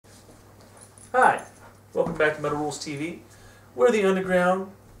Hi, welcome back to Metal Rules TV, where the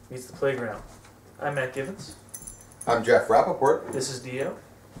underground meets the playground. I'm Matt Givens. I'm Jeff Rappaport. This is Dio.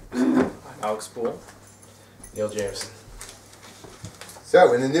 Alex Poole. Neil Jameson.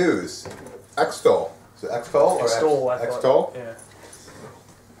 So, in the news, EXTOL. Is it EXTOL or EXTOL, I thought. EXTOL?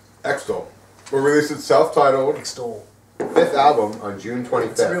 Yeah. EXTOL will release its self-titled Extol. 5th album on June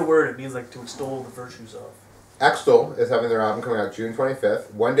 25th. It's a real word. It means like to extol the virtues of. EXTOL is having their album coming out June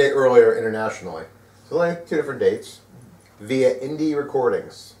 25th, one day earlier internationally. So only 2 different dates, via Indie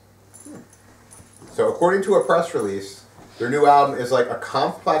Recordings. So according to a press release, their new album is like a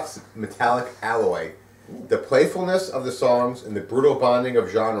complex metallic alloy. The playfulness of the songs and the brutal bonding of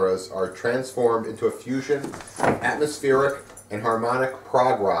genres are transformed into a fusion of atmospheric and harmonic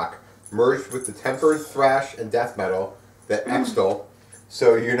prog rock, merged with the tempered thrash and death metal that EXTOL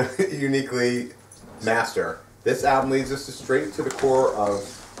so uniquely master. This album leads us straight to the core of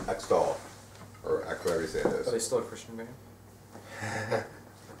EXTOL, or whatever you say it is. Are they still a Christian band?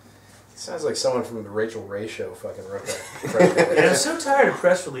 Sounds like someone from the Rachel Ray show fucking wrote that. Yeah, I'm so tired of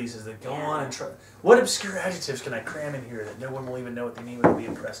press releases that go on and try. What obscure adjectives can I cram in here that no one will even know what they mean and will be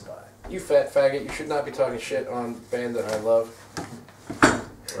impressed by? You fat faggot, you should not be talking shit on a band that I love.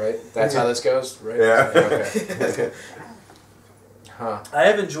 Right? That's how this goes, right? Yeah. Okay. Huh. I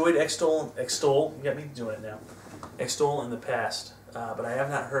have enjoyed EXTOL, you got me doing it now, EXTOL in the past, but I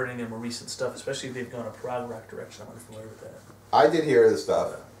have not heard any of their more recent stuff, especially if they've gone a prog rock direction. I'm unfamiliar with that. I did hear the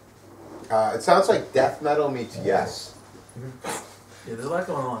stuff. It sounds like death metal meets Yes. Yeah, there's a lot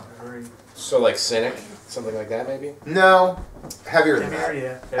going on. Very So like Cynic? Something like that maybe? No, heavier than that.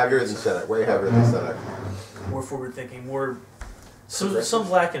 heavier, yeah. Heavier than Cynic, way heavier than Cynic. More forward thinking, more some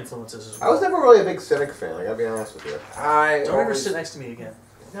black influences as well. I was never really a big Cynic fan, I gotta be honest with you. Don't ever sit next to me again.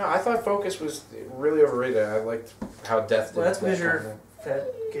 No, I thought Focus was really overrated. I liked how Death did. Well, that's because that you're kind of fat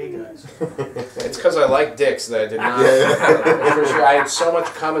gay guys. It's because I like dicks that I did not appreciate. I had so much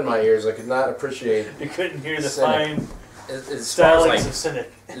cum in my ears, I could not appreciate. You couldn't hear the Cynic. fine As far as stylings of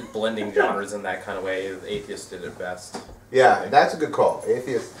Cynic. blending genres in that kind of way, Atheist did it best. Yeah, that's a good call.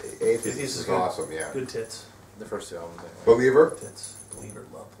 Atheist Atheist is good. awesome, yeah. Good tits. The first 2 albums. Anyway. Believer? Tits. Believer,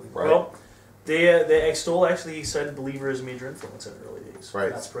 love, Believer. Right. Well, the EXTOL actually cited Believer as a major influence in the early days. Right.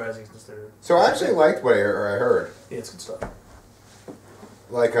 Not surprising since they're... So I actually liked what I heard. Yeah, it's good stuff.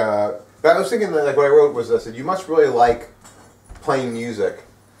 Like, but I was thinking that, like, what I wrote was, I said, you must really like playing music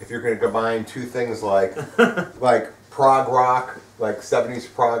if you're going to combine 2 things like, like prog rock, like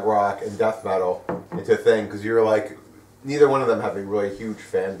 70s prog rock and death metal into a thing, because you're like, neither one of them have a really huge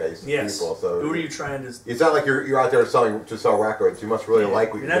fan base of people. So who are you trying to... it's not like you're out there to sell records. You must really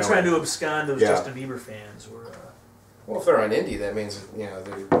like what you're doing. You're not trying to abscond those Justin Bieber fans. Or, Well, if they're on indie, that means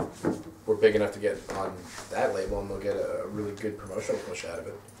we're big enough to get on that label, and they'll get a really good promotional push out of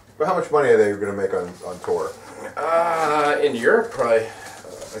it. But how much money are they going to make on tour? In Europe, probably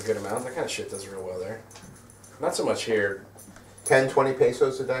a good amount. That kind of shit does real well there. Not so much here. 10, 20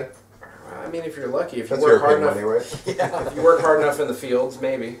 pesos a day? I mean, if you're lucky, if you That's work hard European enough, money, right? yeah, if you work hard enough in the fields,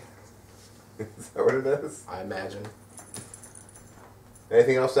 maybe. Is that what it is? I imagine.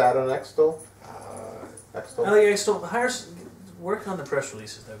 Anything else to add on EXTOL? EXTOL? I like EXTOL. Work on the press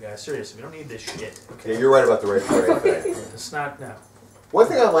releases, though, guys. Seriously, we don't need this shit. Okay? Yeah, you're right about the Rachel Ray thing. It's not... No. One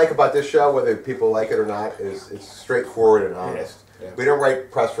thing I like about this show, whether people like it or not, is it's straightforward and honest. Yeah. We don't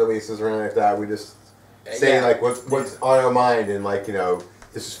write press releases or anything like that. We just say like what's on our mind, and like, you know,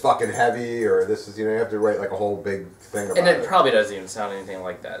 this is fucking heavy, or this is, you know, you have to write like a whole big thing about it. And it probably doesn't even sound anything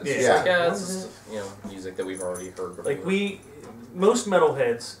like that. It's just Yeah. like, yeah, it's just, you know, music that we've already heard before. Like most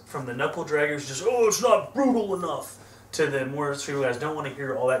metalheads, from the knuckle draggers, just, oh, it's not brutal enough, to the more true guys, don't want to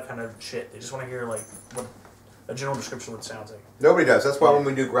hear all that kind of shit. They just want to hear, like, what a general description of what it sounds like. Nobody does. That's why when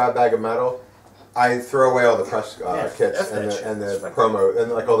we do Grab Bag of Metal, I throw away all the press kits and the promo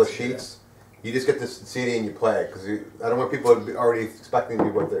and like all the sheets. You just get this CD and you play it, because I don't want people to be already expecting to be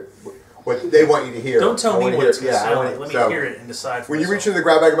what they want you to hear. Don't tell me what it's going to sound like. Let me so, hear it and decide. For when you myself. reach into the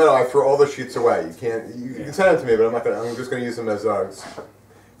Grab Bag of Metal, I throw all the sheets away. You can't. You can send them to me, but I'm not gonna. I'm just gonna use them as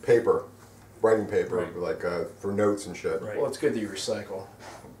paper, writing paper, Right. like for notes and shit. Right. Well, it's good that you recycle.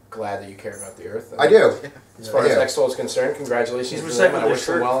 Glad that you care about the earth. I do. As far as EXTOL is concerned, congratulations to them, and I wish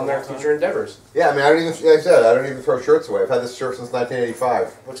them well in their future endeavors. Yeah, I mean, I don't even. Like I said, I don't even throw shirts away. I've had this shirt since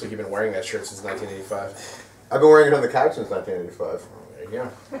 1985. Looks like you've been wearing that shirt since 1985. I've been wearing it on the couch since 1985. There you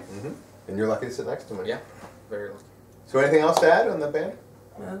go. And you're lucky to sit next to me. Yeah, very lucky. So anything else to add on that band?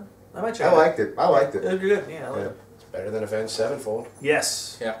 I might check I liked it. I liked it. They're good. Yeah, I like it. It's better than Avenged Sevenfold.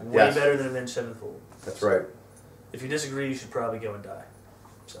 Yes. Yeah. Way Yes. better than Avenged Sevenfold. That's right. If you disagree, you should probably go and die.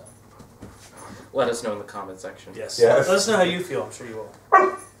 So. Let us know in the comment section. Yes. Yes. Let us know how you feel. I'm sure you will.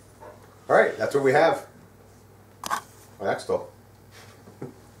 All right. That's what we have. Extol.